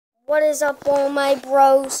What is up, all my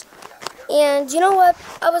bros? And you know what?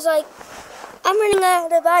 I was like, I'm running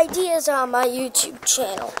out of ideas on my YouTube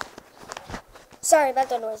channel. Sorry about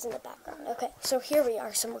the noise in the background. Okay, so here we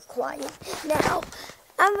are, so we're quiet. Now,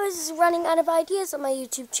 I was running out of ideas on my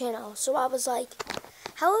YouTube channel, so I was like,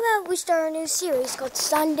 how about we start a new series called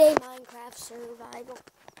Sunday Minecraft Survival?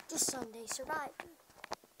 Just Sunday Survival.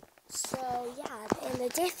 So, yeah, and the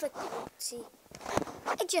difficulty,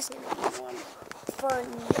 I just need to be one for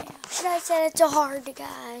now. Should I set it to hard,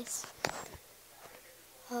 guys?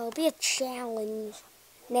 Oh, it'll be a challenge.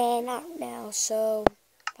 Nah, not now, so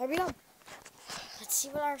here we go. Let's see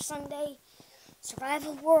what our Sunday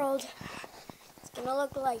survival world is gonna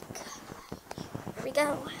look like. Here we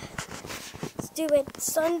go. Let's do it.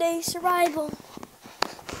 Sunday survival.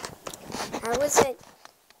 How is it?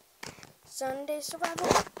 Sunday survival?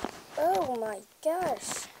 Oh my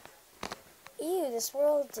gosh. Ew, this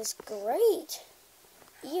world is great.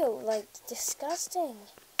 Ew, like disgusting.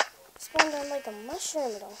 Spawned on like a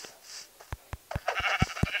mushroom at all.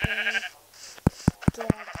 Get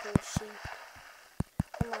out of here, sheep.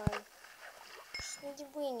 Come on.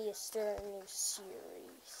 We need to start a new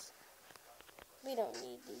series. We don't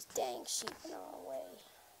need these dang sheep in our way.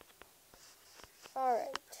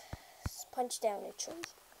 Alright. Let's punch down a tree.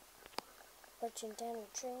 Punching down a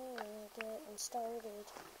tree and getting started.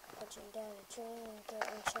 Punching down a tree and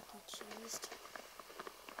getting Chuck E. Cheese.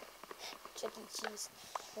 Chuck E. Cheese.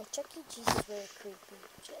 Well, Chuck E. Cheese is really creepy.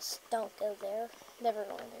 Just don't go there. Never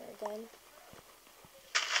go there again.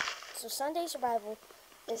 So Sunday survival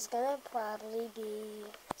is gonna probably be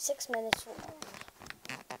 6 minutes long.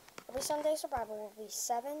 Every Sunday survival will be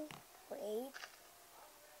 7 or 8.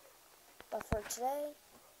 But for today,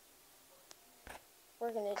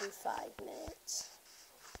 we're gonna do 5 minutes.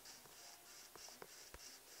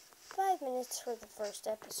 5 minutes for the first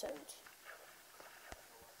episode.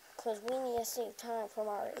 Because we need to save time from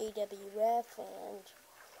our AWF and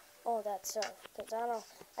all that stuff. Because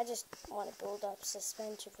I just want to build up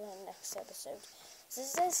suspension for the next episode. So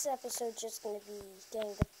this episode just going to be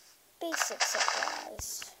getting the basic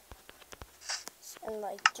supplies. And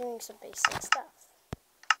like doing some basic stuff.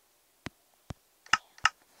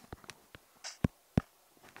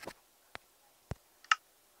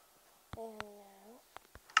 And now,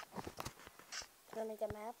 can I make a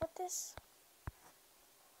map with this?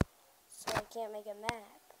 So I can't make a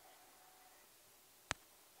map.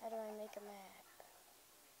 How do I make a map?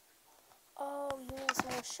 Oh, you need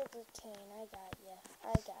some more sugar cane. I got ya.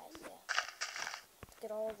 Look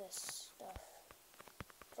at all this stuff.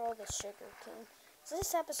 For all this sugar cane. So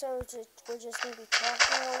this episode, we're just going to be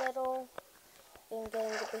talking a little and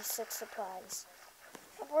getting the basic supplies.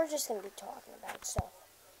 We're just going to be talking about stuff.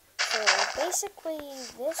 So basically,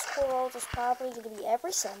 this world is probably going to be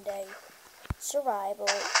every Sunday. Survival.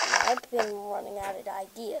 I've been running out of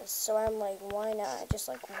ideas, so I'm like, why not? Just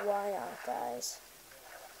like, why not, guys?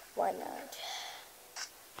 Why not?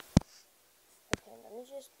 Okay, let me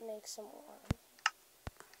just make some more.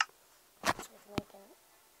 So we can make an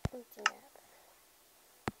empty map.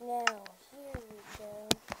 Now,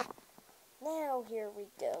 here we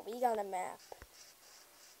go. We got a map.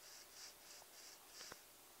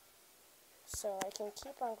 So I can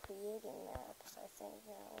keep on creating maps, I think,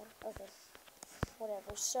 now. Okay.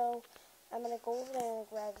 Whatever. So, I'm going to go over there and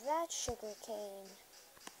grab that sugar cane.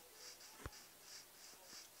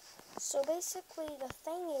 So, basically, the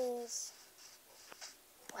thing is...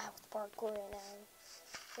 Wow, it's parkour right now.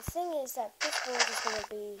 The thing is that this world is going to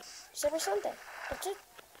be just every Sunday. That's it.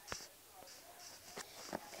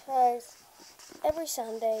 Because every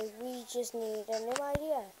Sunday, we just need a new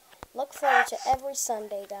idea. Look forward to every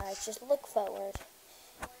Sunday, guys. Just look forward.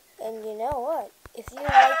 And you know what? If you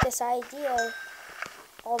like this idea...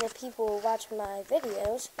 all the people who watch my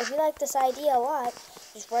videos, if you like this idea a lot,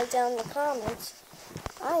 just write down in the comments.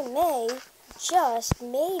 I may just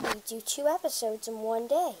maybe do 2 episodes in one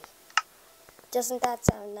day. Doesn't that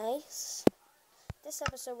sound nice? This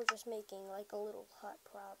episode we're just making like a little hut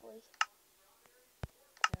probably.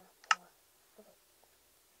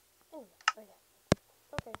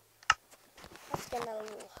 Okay. Let's get that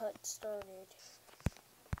little hut started.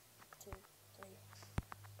 2, 3.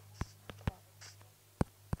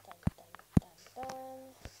 Done.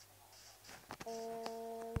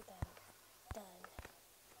 And done.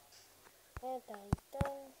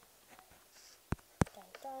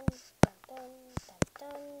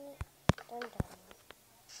 And done.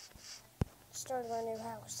 Started our new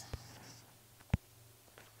house.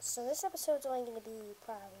 So this episode's only going to be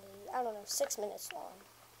probably, I don't know, 6 minutes long.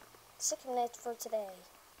 6 minutes for today.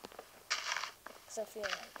 Because I feel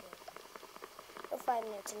like it. Or 5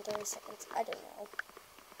 minutes and 30 seconds. I don't know.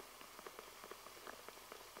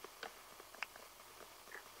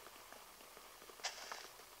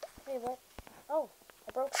 Wait, what? Oh,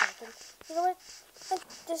 I broke something. You know what?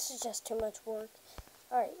 This is just too much work.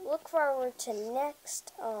 Alright, look forward to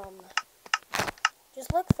next,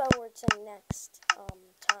 just look forward to next,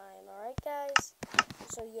 time, alright, guys?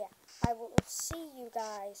 So, yeah, I will see you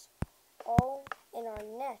guys all in our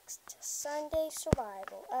next Sunday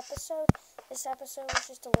Survival episode. This episode was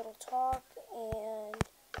just a little talk, and,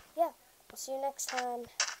 yeah, I'll see you next time.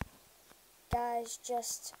 Guys,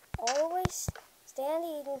 just always stay on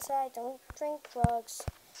the eating side. Don't drink drugs.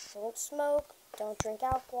 Don't smoke. Don't drink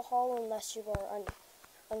alcohol unless you are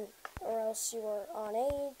or else you are on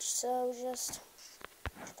age. So just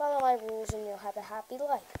follow my rules and you'll have a happy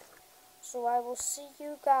life. So I will see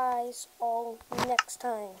you guys all next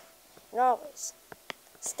time. And always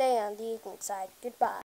stay on the eating side. Goodbye.